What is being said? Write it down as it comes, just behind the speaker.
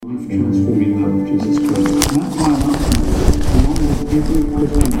life-transforming love of Jesus Christ. And that's why I'm asking you, along with every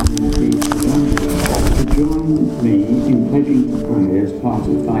Christian community around the world, to join me in pledging to pray as part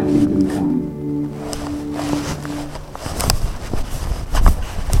of Thy Kingdom Come.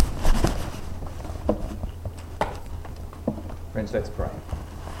 Friends, let's pray.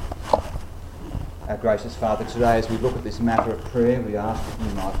 Our gracious Father, today as we look at this matter of prayer, we ask that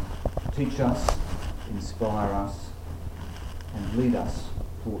you might teach us, inspire us, and lead us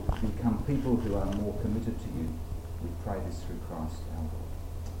to become people who are more committed to you. We pray this through Christ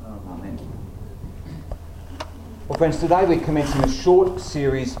our Lord. Amen. Well, friends, today we're commencing a short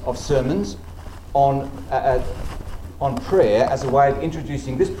series of sermons on prayer as a way of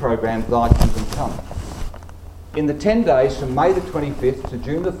introducing this program, Thy Kingdom Come. In the 10 days from May the 25th to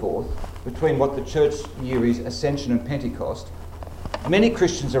June the 4th, between what the church year is Ascension and Pentecost, many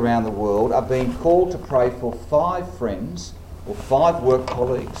Christians around the world are being called to pray for 5 friends, or 5 work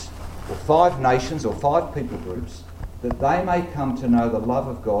colleagues, or 5 nations, or 5 people groups, that they may come to know the love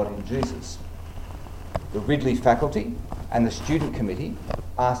of God in Jesus. The Ridley faculty and the student committee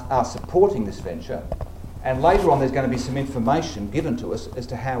are supporting this venture, and later on there's going to be some information given to us as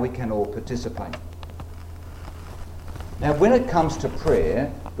to how we can all participate. Now, when it comes to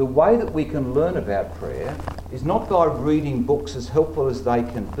prayer, the way that we can learn about prayer is not by reading books as helpful as they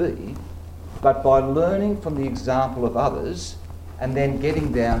can be, but by learning from the example of others and then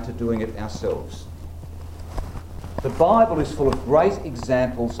getting down to doing it ourselves. The Bible is full of great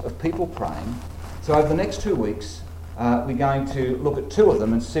examples of people praying, so over the next 2 weeks we're going to look at 2 of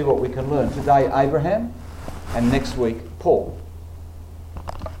them and see what we can learn. Today, Abraham, and next week, Paul.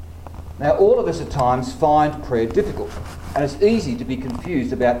 Now, all of us at times find prayer difficult, and it's easy to be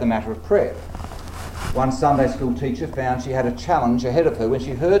confused about the matter of prayer. One Sunday school teacher found she had a challenge ahead of her when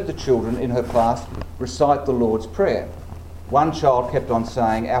she heard the children in her class recite the Lord's Prayer. One child kept on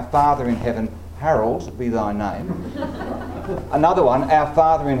saying, "Our Father in heaven, Harold be thy name." Another one, "Our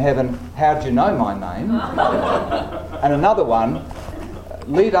Father in heaven, how do you know my name?" And another one,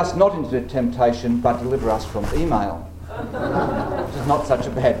 "Lead us not into temptation, but deliver us from email." Which is not such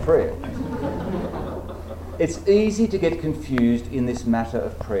a bad prayer. It's easy to get confused in this matter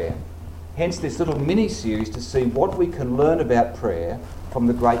of prayer. Hence this little mini-series to see what we can learn about prayer from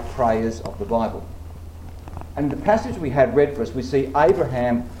the great prayers of the Bible. And the passage we had read for us, we see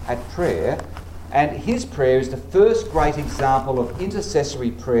Abraham at prayer, and his prayer is the first great example of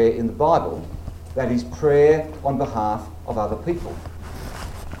intercessory prayer in the Bible, that is prayer on behalf of other people.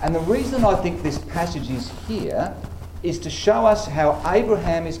 And the reason I think this passage is here is to show us how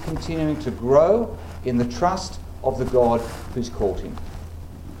Abraham is continuing to grow in the trust of the God who's called him.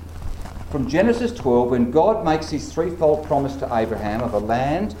 From Genesis 12, when God makes his threefold promise to Abraham of a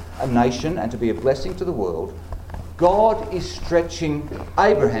land, a nation, and to be a blessing to the world, God is stretching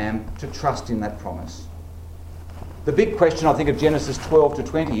Abraham to trust in that promise. The big question, I think, of Genesis 12 to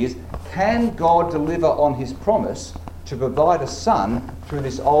 20 is, can God deliver on his promise to provide a son through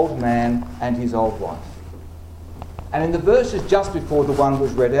this old man and his old wife? And in the verses just before the one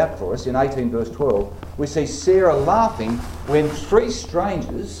was read out for us, in 18 verse 12, we see Sarah laughing when 3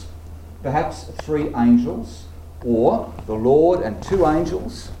 strangers, perhaps 3 angels, or the Lord and 2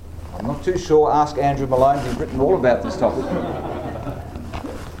 angels, I'm not too sure, ask Andrew Malone, who's written all about this topic,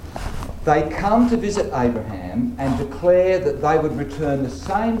 they come to visit Abraham and declare that they would return the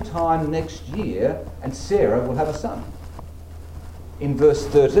same time next year and Sarah will have a son. In verse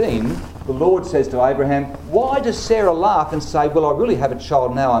 13, the Lord says to Abraham, "Why does Sarah laugh and say, 'Well, I really have a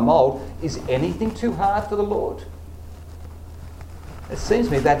child now I'm old'? Is anything too hard for the Lord?" It seems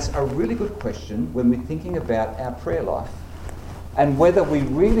to me that's a really good question when we're thinking about our prayer life and whether we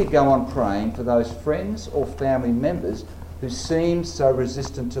really go on praying for those friends or family members who seem so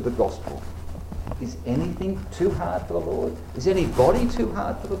resistant to the gospel. Is anything too hard for the Lord? Is anybody too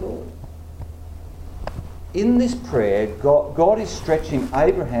hard for the Lord? In this prayer, God is stretching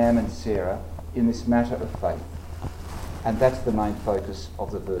Abraham and Sarah in this matter of faith. And that's the main focus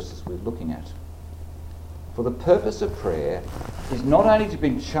of the verses we're looking at. For the purpose of prayer is not only to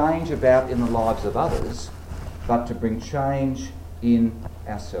bring change about in the lives of others, but to bring change in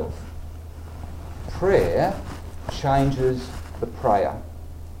ourselves. Prayer changes the prayer.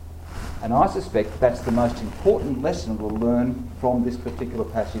 And I suspect that's the most important lesson we'll learn from this particular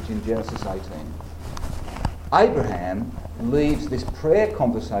passage in Genesis 18. Abraham leaves this prayer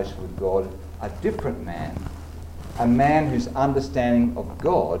conversation with God a different man, a man whose understanding of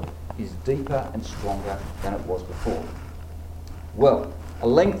God is deeper and stronger than it was before. Well, a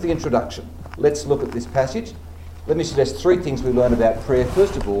lengthy introduction. Let's look at this passage. Let me suggest 3 things we learn about prayer.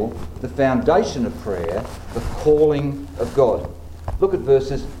 First of all, the foundation of prayer, the calling of God. Look at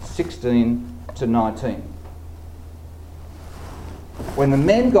verses 16 to 19. When the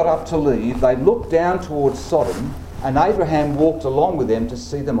men got up to leave, they looked down towards Sodom, and Abraham walked along with them to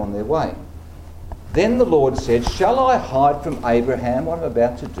see them on their way. Then the Lord said, "Shall I hide from Abraham what I'm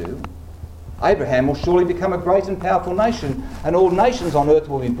about to do? Abraham will surely become a great and powerful nation, and all nations on earth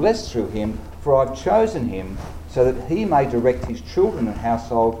will be blessed through him, for I've chosen him so that he may direct his children and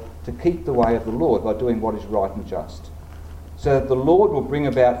household to keep the way of the Lord by doing what is right and just, so that the Lord will bring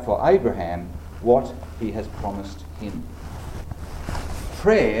about for Abraham what he has promised him."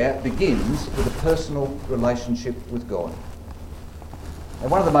 Prayer begins with a personal relationship with God.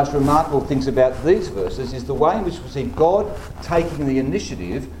 And one of the most remarkable things about these verses is the way in which we see God taking the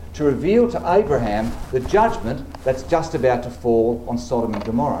initiative to reveal to Abraham the judgment that's just about to fall on Sodom and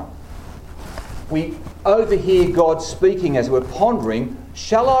Gomorrah. We overhear God speaking as we're pondering,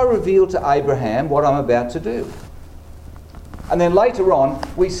 "Shall I reveal to Abraham what I'm about to do?" And then later on,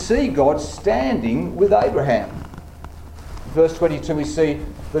 we see God standing with Abraham. Verse 22, we see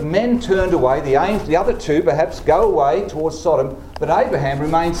the men turned away, the other two perhaps go away towards Sodom, but Abraham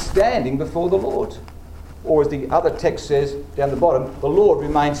remains standing before the Lord. Or as the other text says down the bottom, the Lord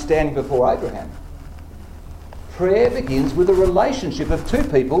remains standing before Abraham. Prayer begins with a relationship of two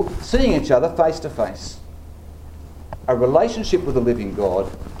people seeing each other face to face. A relationship with the living God,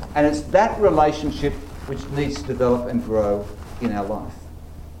 and it's that relationship which needs to develop and grow in our life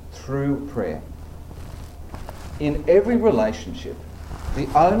through prayer. In every relationship, the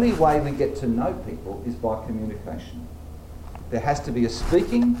only way we get to know people is by communication. There has to be a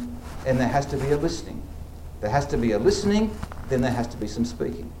speaking and there has to be a listening. There has to be a listening, then there has to be some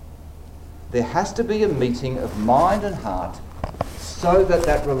speaking. There has to be a meeting of mind and heart so that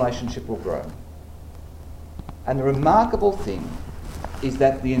that relationship will grow. And the remarkable thing is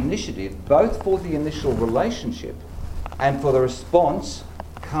that the initiative, both for the initial relationship and for the response,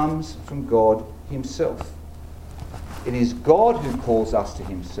 comes from God himself. It is God who calls us to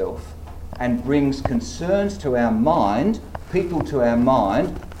himself and brings concerns to our mind, people to our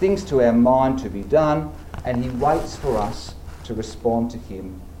mind, things to our mind to be done, and he waits for us to respond to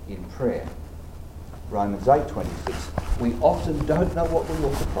him in prayer. Romans 8:26. We often don't know what we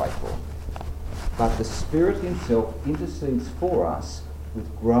ought to pray for, but the Spirit himself intercedes for us with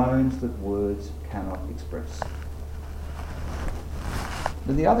groans that words cannot express.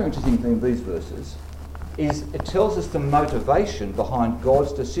 But the other interesting thing in these verses is it tells us the motivation behind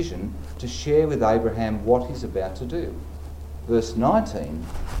God's decision to share with Abraham what he's about to do. Verse 19,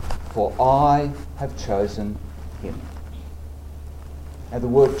 "For I have chosen him." Now the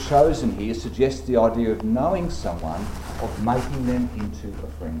word chosen here suggests the idea of knowing someone, of making them into a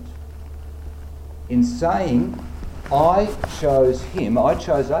friend. In saying, "I chose him," I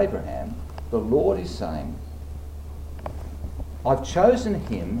chose Abraham, the Lord is saying, I've chosen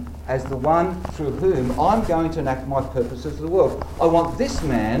him as the one through whom I'm going to enact my purposes of the world. I want this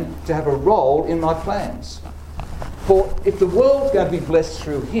man to have a role in my plans. For if the world's going to be blessed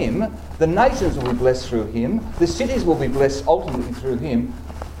through him, the nations will be blessed through him, the cities will be blessed ultimately through him.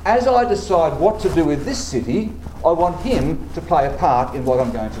 As I decide what to do with this city, I want him to play a part in what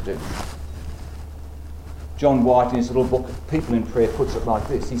I'm going to do. John White, in his little book, People in Prayer, puts it like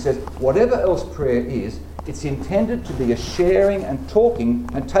this. He says, whatever else prayer is, it's intended to be a sharing and talking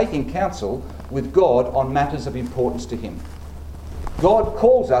and taking counsel with God on matters of importance to him. God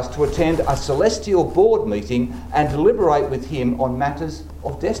calls us to attend a celestial board meeting and deliberate with him on matters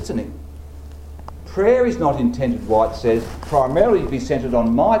of destiny. Prayer is not intended, White says, primarily to be centred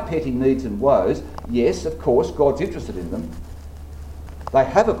on my petty needs and woes. Yes, of course, God's interested in them. They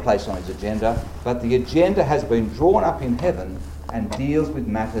have a place on his agenda, but the agenda has been drawn up in heaven and deals with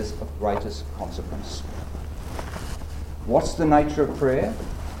matters of greatest consequence. What's the nature of prayer?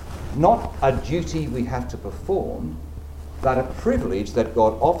 Not a duty we have to perform, but a privilege that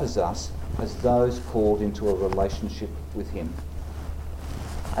God offers us as those called into a relationship with him.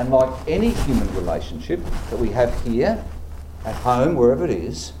 And like any human relationship that we have here, at home, wherever it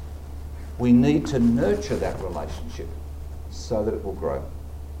is, we need to nurture that relationship so that it will grow.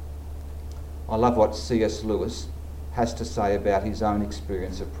 I love what C.S. Lewis has to say about his own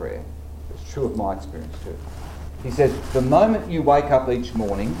experience of prayer. It's true of my experience too. He says, the moment you wake up each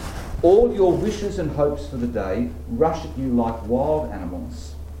morning, all your wishes and hopes for the day rush at you like wild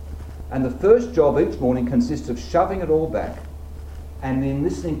animals. And the first job each morning consists of shoving it all back and then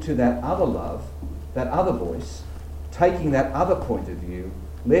listening to that other love, that other voice, taking that other point of view,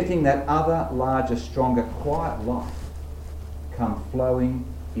 letting that other, larger, stronger, quiet life come flowing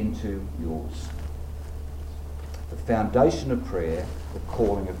into yours. The foundation of prayer, the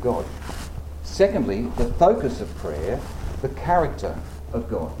calling of God. Secondly, the focus of prayer the character of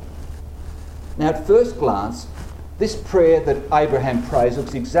God. Now, at first glance, this prayer that Abraham prays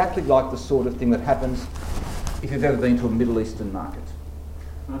looks exactly like the sort of thing that happens if you've ever been to a Middle Eastern market.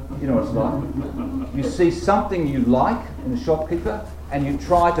 You know what it's like? You see something you like in the shopkeeper and you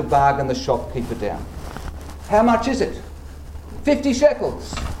try to bargain the shopkeeper down. How much is it? 50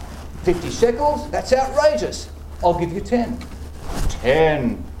 shekels. 50 shekels? That's outrageous. I'll give you 10.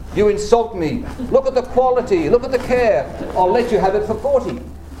 10. You insult me. Look at the quality. Look at the care. I'll let you have it for 40.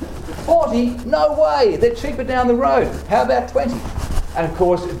 40? No way. They're cheaper down the road. How about 20? And of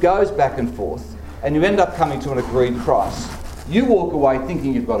course, it goes back and forth, and you end up coming to an agreed price. You walk away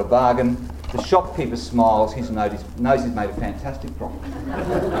thinking you've got a bargain. The shopkeeper smiles. He knows he's made a fantastic profit.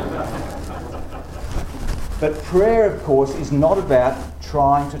 But prayer, of course, is not about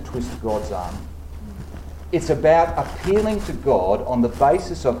trying to twist God's arm. It's about appealing to God on the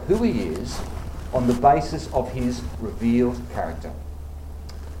basis of who he is, on the basis of his revealed character.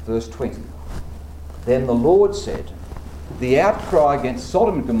 Verse 20. Then the Lord said, the outcry against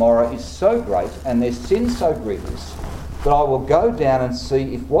Sodom and Gomorrah is so great and their sin so grievous that I will go down and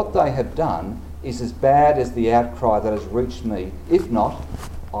see if what they have done is as bad as the outcry that has reached me. If not,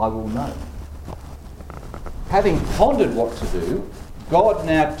 I will know. Having pondered what to do, God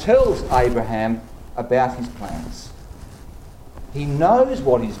now tells Abraham about his plans. He knows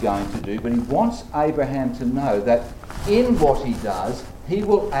what he's going to do, but he wants Abraham to know that in what he does, he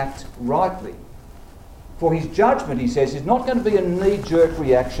will act rightly. For his judgment, he says, is not going to be a knee-jerk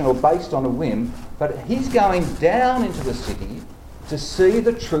reaction or based on a whim, but he's going down into the city to see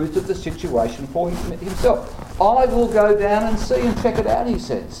the truth of the situation for himself. I will go down and see and check it out, he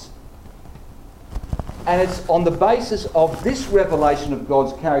says. And it's on the basis of this revelation of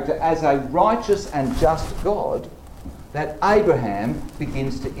God's character as a righteous and just God that Abraham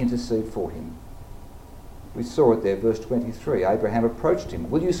begins to intercede for him. We saw it there, verse 23. Abraham approached him.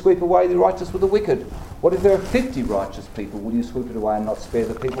 Will you sweep away the righteous with the wicked? What if there are 50 righteous people? Will you sweep it away and not spare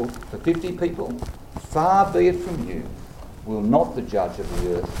the people for 50 people? Far be it from you. Will not the judge of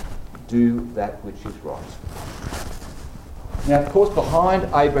the earth do that which is right? Now, of course, behind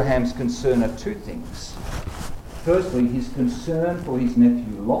Abraham's concern are two things. Firstly, his concern for his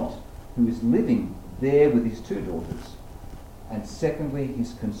nephew Lot, who is living there with his two daughters. And secondly,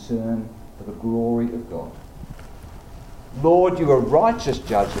 his concern for the glory of God. Lord, you are a righteous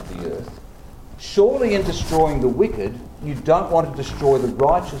judge of the earth. Surely in destroying the wicked, you don't want to destroy the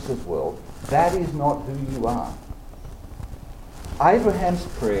righteous as well. That is not who you are. Abraham's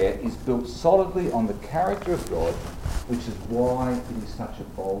prayer is built solidly on the character of God, which is why it is such a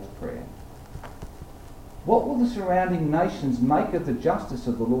bold prayer. What will the surrounding nations make of the justice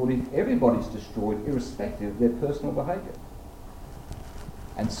of the Lord if everybody's destroyed, irrespective of their personal behaviour?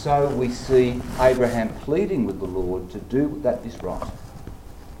 And so we see Abraham pleading with the Lord to do that is right.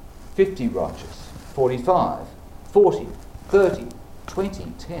 50 righteous, 45, 40, 30,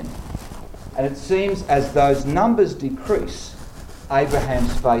 20, 10. And it seems as those numbers decrease,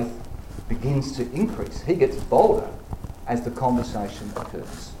 Abraham's faith begins to increase. He gets bolder as the conversation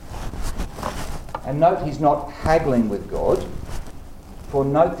occurs. And note he's not haggling with God, for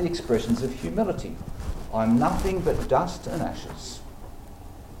note the expressions of humility. I'm nothing but dust and ashes.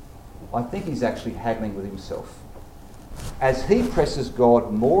 I think he's actually haggling with himself. As he presses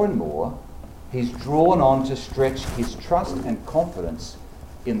God more and more, he's drawn on to stretch his trust and confidence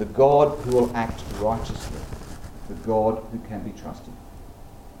in the God who will act righteously, the God who can be trusted.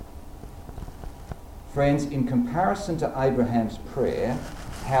 Friends, in comparison to Abraham's prayer,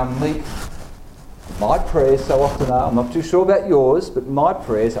 how meek my prayers so often are. I'm not too sure about yours, but my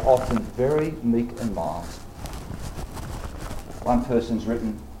prayers are often very meek and mild. One person's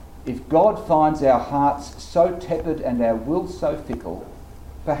written, if God finds our hearts so tepid and our will so fickle,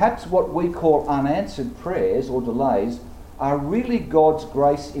 perhaps what we call unanswered prayers or delays are really God's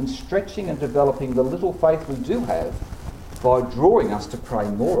grace in stretching and developing the little faith we do have by drawing us to pray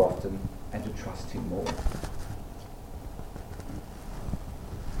more often and to trust him more.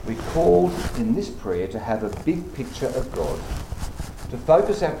 We're called in this prayer to have a big picture of God, to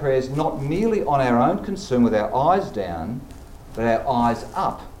focus our prayers not merely on our own concern with our eyes down, but our eyes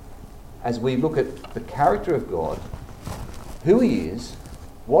up as we look at the character of God, who he is,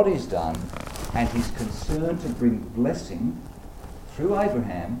 what he's done, and his concern to bring blessing through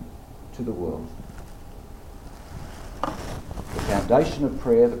Abraham to the world. The foundation of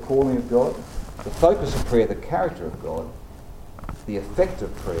prayer, the calling of God, the focus of prayer, the character of God, the effect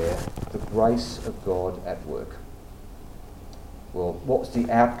of prayer, the grace of God at work. Well, what was the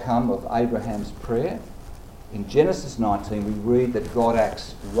outcome of Abraham's prayer? In Genesis 19 we read that God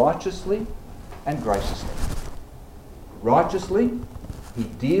acts righteously and graciously. righteously. He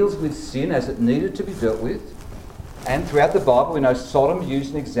deals with sin as it needed to be dealt with. And throughout the Bible, we know Sodom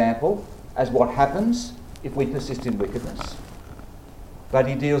used an example as what happens if we persist in wickedness. But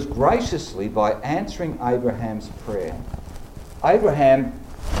he deals graciously by answering Abraham's prayer. Abraham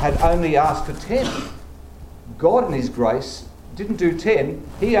had only asked for 10. God in his grace didn't do 10.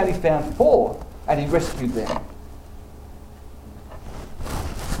 He only found 4 and he rescued them.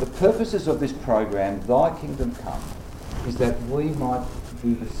 The purposes of this program, Thy Kingdom Come, is that we might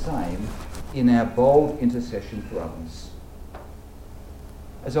do the same in our bold intercession for others.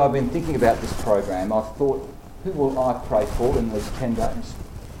 As I've been thinking about this program, I've thought, who will I pray for in these 10 days?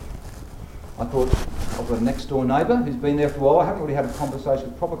 I thought, I've got a next door neighbour who's been there for a while. I haven't really had a proper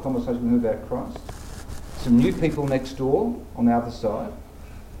conversation with him about Christ. Some new people next door on the other side.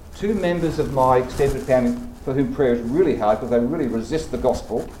 2 members of my extended family for whom prayer is really hard because they really resist the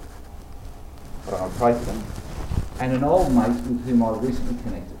gospel. But I pray for them. And an old mate with whom I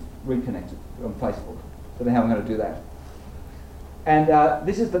recently reconnected on Facebook. Don't know how I'm going to do that. And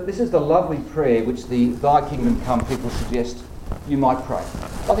this is the lovely prayer which the Thy Kingdom Come people suggest you might pray.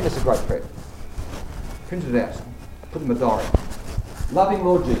 I think it's a great prayer. Print it out. Put it in my diary. Loving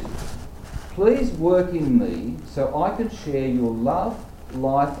Lord Jesus, please work in me so I can share your love,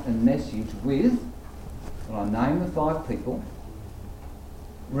 life and message with, and I name the 5 people,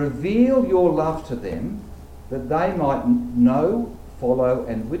 reveal your love to them that they might know, follow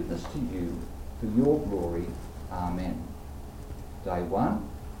and witness to you for your glory. Amen. Day 1,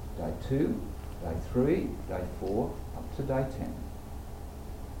 day 2, day 3, day 4, up to day 10.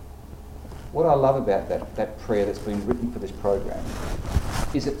 What I love about that prayer that's been written for this program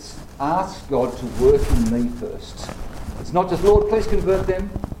is it asks God to work in me first. It's not just, Lord, please convert them.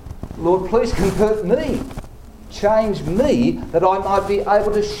 Lord, please convert me. Change me that I might be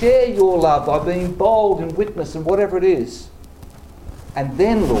able to share your love by being bold and witness and whatever it is. And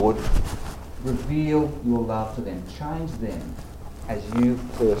then, Lord, reveal your love to them. Change them as you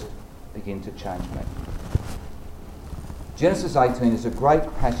first begin to change me. Genesis 18 is a great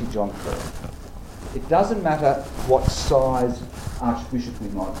passage on prayer. It doesn't matter what size archbishop we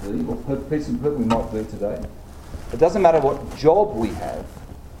might be or person we might be today. It doesn't matter what job we have.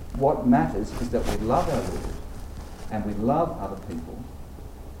 What matters is that we love our Lord and we love other people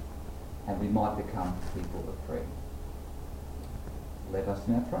and we might become people of prayer. Let us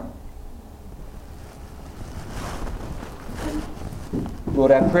now pray.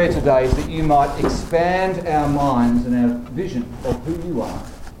 Lord, our prayer today is that you might expand our minds and our vision of who you are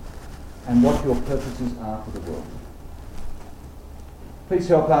and what your purposes are for the world. Please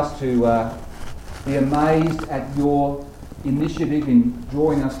help us to be amazed at your initiative in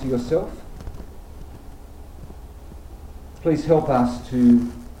drawing us to yourself. Please help us to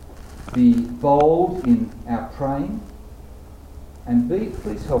be bold in our praying and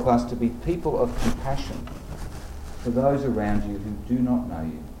please help us to be people of compassion for those around you who do not know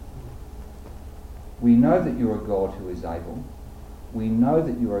you. We know that you're a God who is able. We know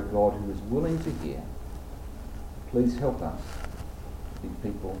that you're a God who is willing to hear. Please help us be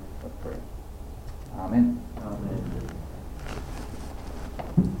people of prayer. Amen. Amen.